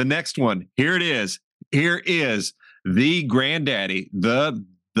 But the next one, here it is. Here is the granddaddy, the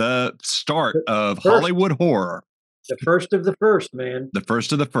start of Hollywood horror. The first of the first, man. The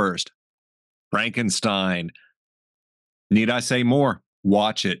first of the first. Frankenstein. Need I say more?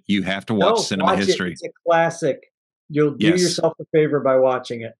 Watch it. You have to watch Cinema History. It's a classic. You'll do yourself a favor by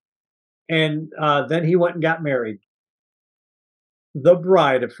watching it. And then he went and got married. The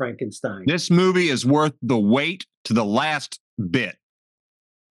Bride of Frankenstein. This movie is worth the wait to the last bit.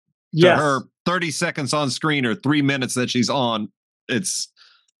 Yes. To her 30 seconds on screen or 3 minutes that she's on, it's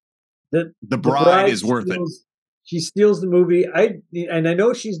the bride is worth it. She steals the movie. And I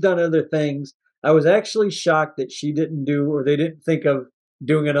know she's done other things. I was actually shocked that she didn't do, or they didn't think of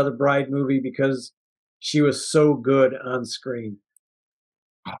doing another Bride movie because she was so good on screen.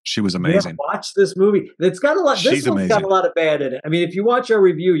 Oh, she was amazing. Watch this movie. It's got a lot. This one's got a lot of bad in it. I mean, if you watch our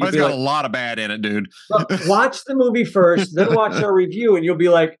review, you'll be got a lot of bad in it, dude. Watch the movie first, then watch our review, and you'll be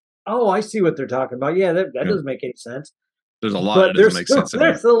like, "Oh, I see what they're talking about. Yeah, that doesn't make any sense." There's a lot that doesn't make sense.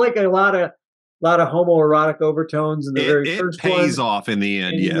 There's still like a lot of homoerotic overtones in the very first one. It pays off in the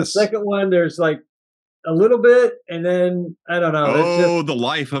end. Yes. The second one, there's like a little bit, and then I don't know. Oh, the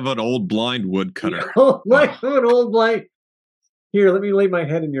life of an old blind woodcutter. Life of an old blind. Here, let me lay my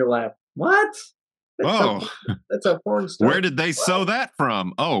head in your lap. What? That's a porn star. Where did they sew that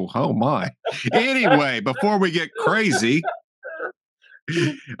from? Oh my. Anyway, before we get crazy,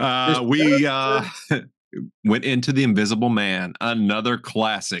 we went into The Invisible Man, another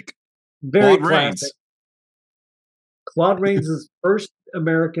classic. Very classic. Claude Rains' first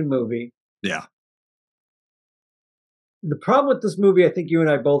American movie. Yeah. The problem with this movie, I think you and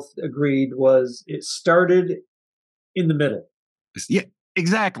I both agreed, was it started in the middle. Yeah,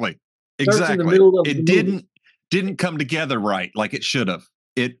 exactly. It didn't come together right like it should have.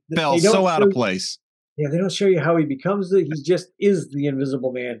 It fell so out of place. Yeah, they don't show you how he becomes he just is the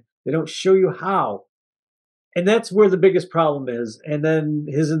Invisible Man. They don't show you how. And that's where the biggest problem is. And then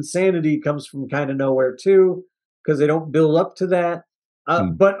his insanity comes from kind of nowhere too, because they don't build up to that.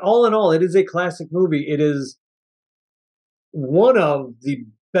 But all in all, it is a classic movie. It is one of the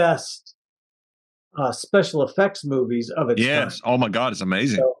best special effects movies of its time. Yes. Oh my God, it's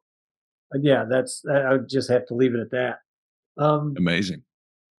amazing. So, yeah, I would just have to leave it at that. Amazing.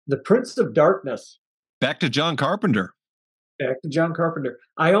 The Prince of Darkness. Back to John Carpenter.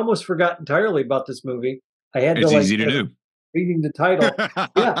 I almost forgot entirely about this movie. I had to easy to do. Reading the title.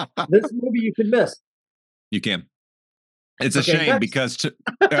 Yeah, this movie you can miss. You can. It's a shame because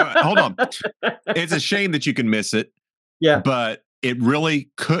hold on. It's a shame that you can miss it. Yeah. But it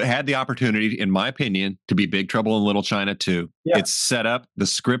really had the opportunity, in my opinion, to be Big Trouble in Little China 2. Yeah. It's set up. The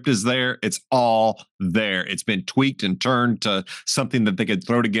script is there. It's all there. It's been tweaked and turned to something that they could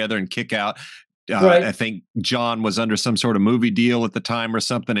throw together and kick out. Right. I think John was under some sort of movie deal at the time or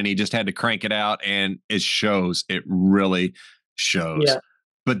something, and he just had to crank it out, and it shows. It really shows. Yeah.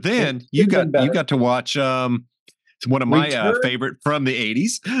 But then you got to watch one of my favorite from the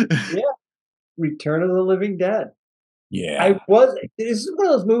 80s. Yeah. Return of the Living Dead. Yeah. This is one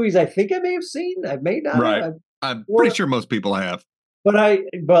of those movies I think I may have seen. I may not have. I'm pretty sure most people have. But I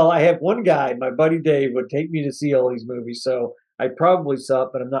have one guy, my buddy Dave, would take me to see all these movies, so I probably saw it,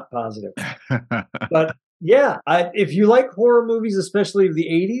 but I'm not positive. But yeah, if you like horror movies, especially of the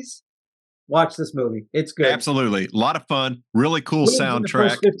 80s, watch this movie. It's good. Absolutely. A lot of fun. Really cool soundtrack. The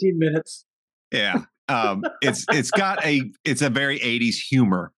first 15 minutes. Yeah. It's a very 80s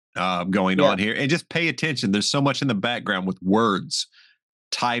humor going on here. And just pay attention. There's so much in the background with words,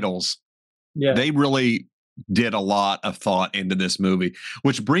 titles. Yeah. They really did a lot of thought into this movie,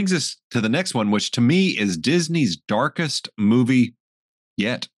 which brings us to the next one, which to me is Disney's darkest movie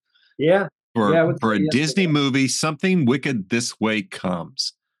yet. Yeah. For a Disney movie, Something Wicked This Way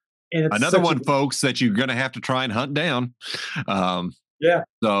Comes. And it's another one, folks, that you're going to have to try and hunt down. Yeah.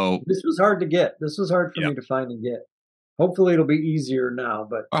 So this was hard to get. This was hard for me to find and get. Hopefully it'll be easier now,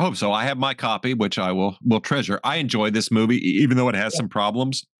 but I hope so. I have my copy, which I will treasure. I enjoy this movie, even though it has some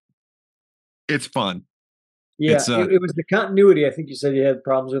problems. It's fun. Yeah, it was the continuity. I think you said you had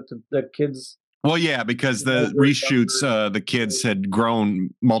problems with the kids. Well, yeah, because the reshoots, the kids had grown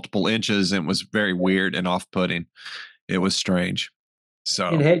multiple inches and it was very weird and off-putting. It was strange. So,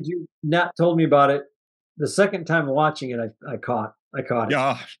 and had you not told me about it, the second time watching it, I caught it.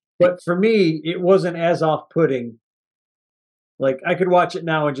 Yeah. But for me, it wasn't as off-putting. Like I could watch it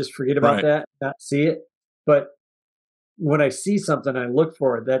now and just forget about that, not see it. But when I see something, I look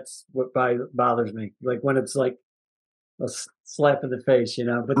for it. That's what bothers me. Like when it's like a slap in the face,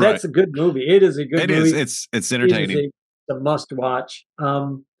 But that's a good movie. It is a good movie. It is. It's entertaining. It's a must watch.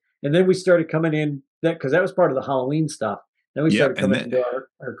 And then we started coming in because that was part of the Halloween stuff. Then we started coming into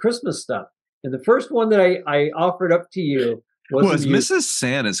our Christmas stuff. And the first one that I offered up to you was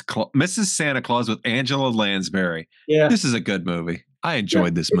Mrs. Santa Claus with Angela Lansbury. Yeah, this is a good movie. I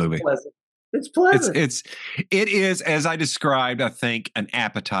enjoyed this movie. Pleasant. It's pleasant. It is, as I described, I think, an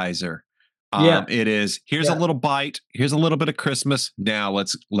appetizer. It is. Here's a little bite. Here's a little bit of Christmas. Now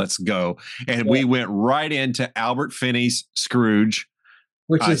let's go. And we went right into Albert Finney's Scrooge.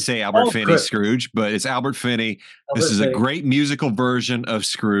 I say Albert Finney's Scrooge, but it's Albert Finney. This is a great musical version of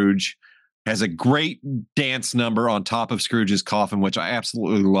Scrooge. Has a great dance number on top of Scrooge's coffin, which I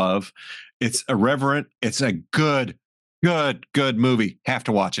absolutely love. It's irreverent. It's a good movie. Have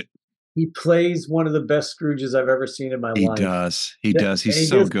to watch it. He plays one of the best Scrooges I've ever seen in my He life. does. He does. He's he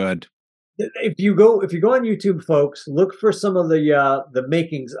so good. If you go on YouTube, folks, look for some of the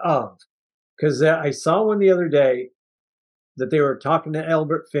makings of, because I saw one the other day that they were talking to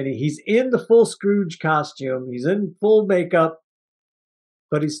Albert Finney. He's in the full Scrooge costume. He's in full makeup,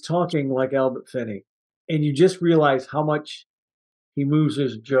 but he's talking like Albert Finney. And you just realize how much he moves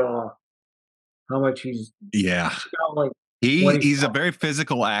his jaw, how much he's like he's a very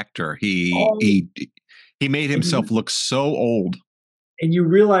physical actor. He made himself look so old. And you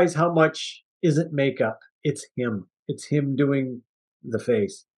realize how much isn't makeup. It's him. It's him doing the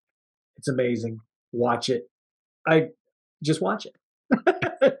face. It's amazing. Watch it. Just watch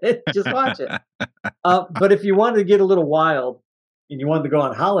it. Just watch it. But if you wanted to get a little wild and you wanted to go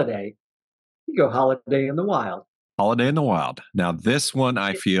on holiday, you go Holiday in the Wild. Holiday in the Wild. Now, this one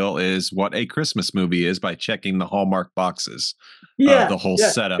I feel is what a Christmas movie is by checking the Hallmark boxes of the whole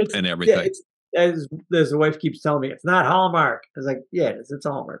setup and everything. As the wife keeps telling me, it's not Hallmark. I was like, yeah, it's a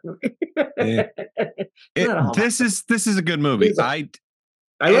Hallmark movie. This is a good movie. I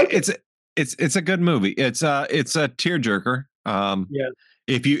like it. It's a good movie. It's a tearjerker.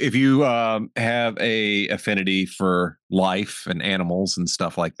 If you have a affinity for life and animals and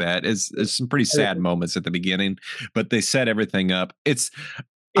stuff like that, it's some pretty sad moments at the beginning, but they set everything up.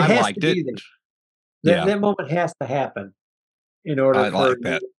 I liked it. That moment has to happen in order for you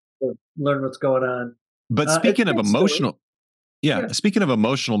to learn what's going on. But speaking of emotional, speaking of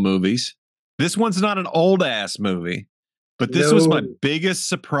emotional movies, this one's not an old ass movie, but this was my biggest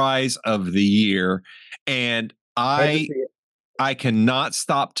surprise of the year, and I cannot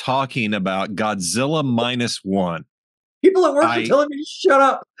stop talking about Godzilla -1. People at work are telling me to shut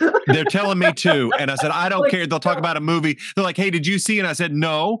up. They're telling me to. And I said, I don't care. They'll talk about a movie. They're like, hey, did you see? And I said,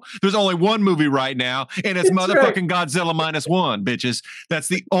 no, there's only one movie right now. And it's motherfucking Godzilla -1, bitches. That's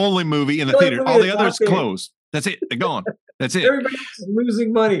the only movie in the theater. All the others closed. That's it. They're gone. That's it. Everybody else is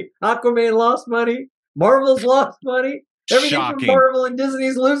losing money. Aquaman lost money. Marvel's lost money. Everything from Marvel and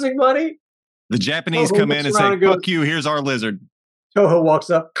Disney's losing money. The Japanese come in and say, fuck you, here's our lizard. Toho walks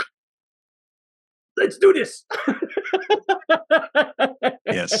up. Let's do this.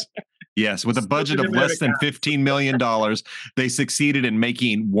 Yes. With a budget of less than $15 million, they succeeded in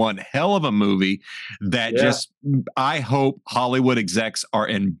making one hell of a movie that I hope Hollywood execs are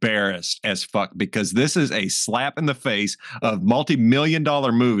embarrassed as fuck, because this is a slap in the face of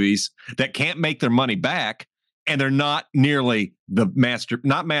multi-million-dollar movies that can't make their money back, and they're not nearly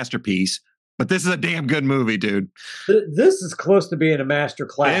not masterpiece, but this is a damn good movie, dude. This is close to being a master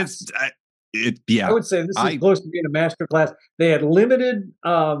class. I would say this is close to being a master class. They had limited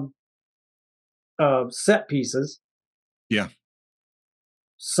set pieces. Yeah.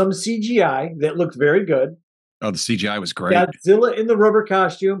 Some CGI that looked very good. Oh, the CGI was great. Godzilla in the rubber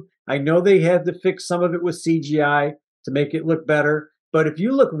costume. I know they had to fix some of it with CGI to make it look better. But if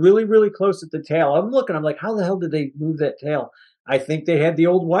you look really, really close at the tail, I'm like, how the hell did they move that tail? I think they had the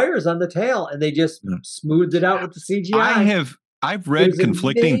old wires on the tail and they just smoothed it out with the CGI. I've read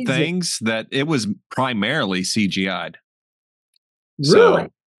conflicting things that it was primarily CGI'd. Really?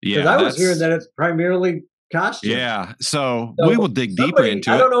 Because I was hearing that it's primarily costume. Yeah. So we will dig deeper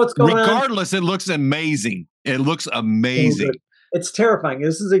into it. I don't know what's going on. Regardless, it looks amazing. It looks amazing. It's terrifying.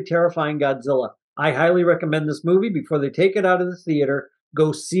 This is a terrifying Godzilla. I highly recommend this movie before they take it out of the theater.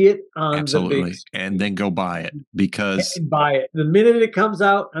 Go see it on the big screen. And then go buy it, because buy it the minute it comes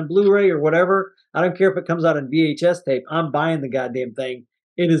out on Blu-ray or whatever. I don't care if it comes out on VHS tape. I'm buying the goddamn thing.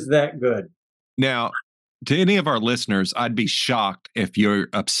 It is that good. Now, to any of our listeners, I'd be shocked if you're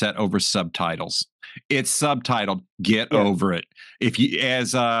upset over subtitles. It's subtitled. Get over it. If you,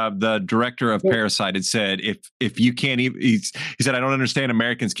 as the director of Parasite had said, if you can't even, he said, I don't understand.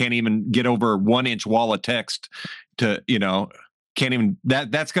 Americans can't even get over 1-inch wall of text to, can't even,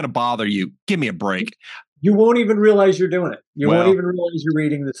 that's going to bother you. Give me a break. You won't even realize you're doing it. You won't even realize you're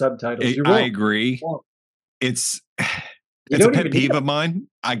reading the subtitles. I agree. It's a pet peeve of mine.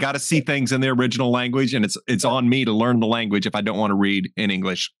 I got to see things in the original language, and it's on me to learn the language if I don't want to read in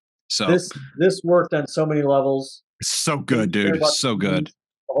English. So this worked on so many levels. So good, dude. So good.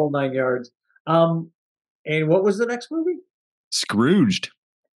 The whole 9 yards. And what was the next movie? Scrooged.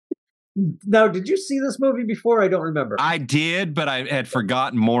 Now, did you see this movie before? I don't remember. I did, but I had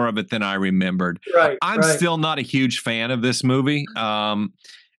forgotten more of it than I remembered. I'm still not a huge fan of this movie. And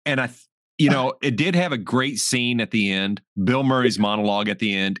it did have a great scene at the end. Bill Murray's monologue at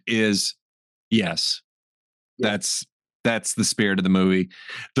the end is, that's That's the spirit of the movie.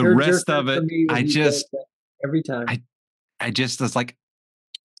 The rest of it, I just every time. I just was like,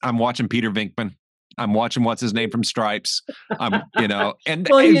 I'm watching Peter Venkman. I'm watching what's his name from Stripes. And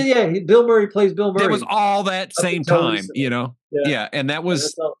well, yeah. Bill Murray plays Bill Murray. It was all that same time, Yeah, and that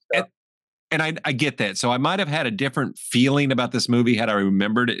was, and I get that. So I might have had a different feeling about this movie had I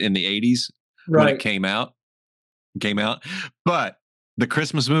remembered it in the 80s when it came out. But the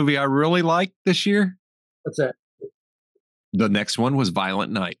Christmas movie I really liked this year. What's that? The next one was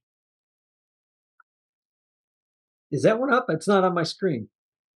Violent Night. Is that one up? It's not on my screen.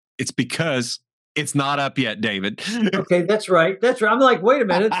 It's because it's not up yet, David. Okay, that's right. I'm like, wait a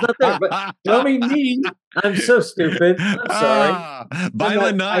minute, it's not there. But tell me, I'm so stupid. I'm sorry.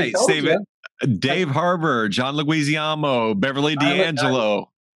 Violent Night, save it. Dave Harbour, John Leguizamo, Beverly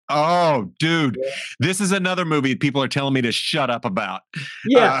D'Angelo. Oh, dude, this is another movie people are telling me to shut up about.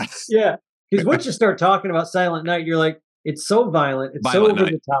 Yeah. Because once you start talking about Silent Night, you're like, it's so violent, it's so over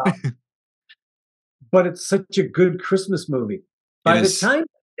the top, but it's such a good Christmas movie. By the time,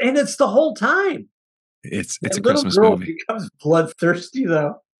 and it's the whole time. It's a Christmas movie. Little girl becomes bloodthirsty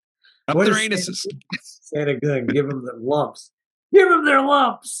though. Up their anuses. Santa gonna give them the lumps. Give them their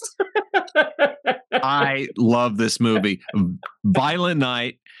lumps. I love this movie. Violent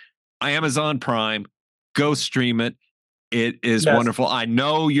Night, Amazon Prime. Go stream it. It is wonderful. I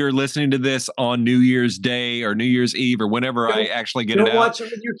know you're listening to this on New Year's Day or New Year's Eve or whenever I actually get it out. Don't watch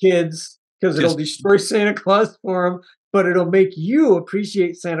it with your kids because it'll destroy Santa Claus for them, but it'll make you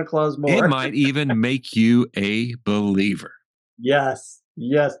appreciate Santa Claus more. It might even make you a believer. Yes.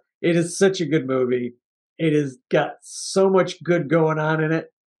 It is such a good movie. It has got so much good going on in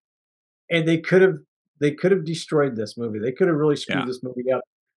it. And they could have destroyed this movie. They could have really screwed this movie up,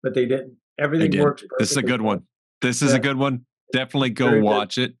 but they didn't. Everything works perfectly. This is a good one. This is a good one. Definitely go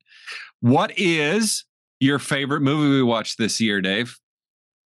watch it. What is your favorite movie we watched this year, Dave?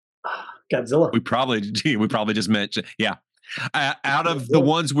 Godzilla. We probably just mentioned. Yeah. Out of the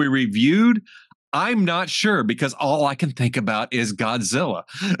ones we reviewed, I'm not sure because all I can think about is Godzilla.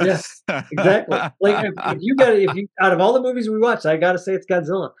 Yes, exactly. Like if you out of all the movies we watched, I got to say it's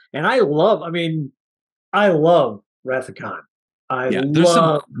Godzilla. And I love Wrath of Khan.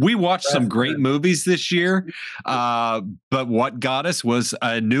 We watched some great movies this year, but what got us was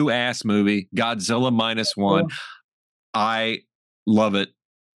a new ass movie, Godzilla -1. I love it.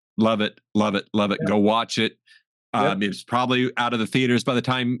 Go watch it. It's probably out of the theaters by the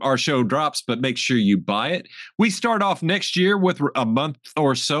time our show drops, but make sure you buy it. We start off next year with a month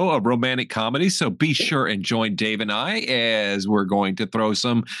or so of romantic comedy, so be sure and join Dave and I as we're going to throw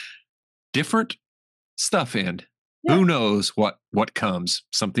some different stuff in. Who knows what comes?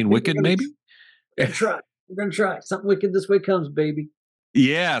 Something wicked, maybe? We're going to try. Something wicked this way comes, baby.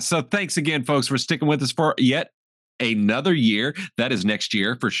 Yeah. So thanks again, folks, for sticking with us for yet another year. That is next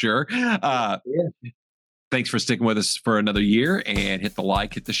year for sure. Thanks for sticking with us for another year, and hit the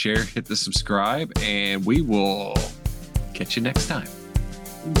like, hit the share, hit the subscribe, and we will catch you next time.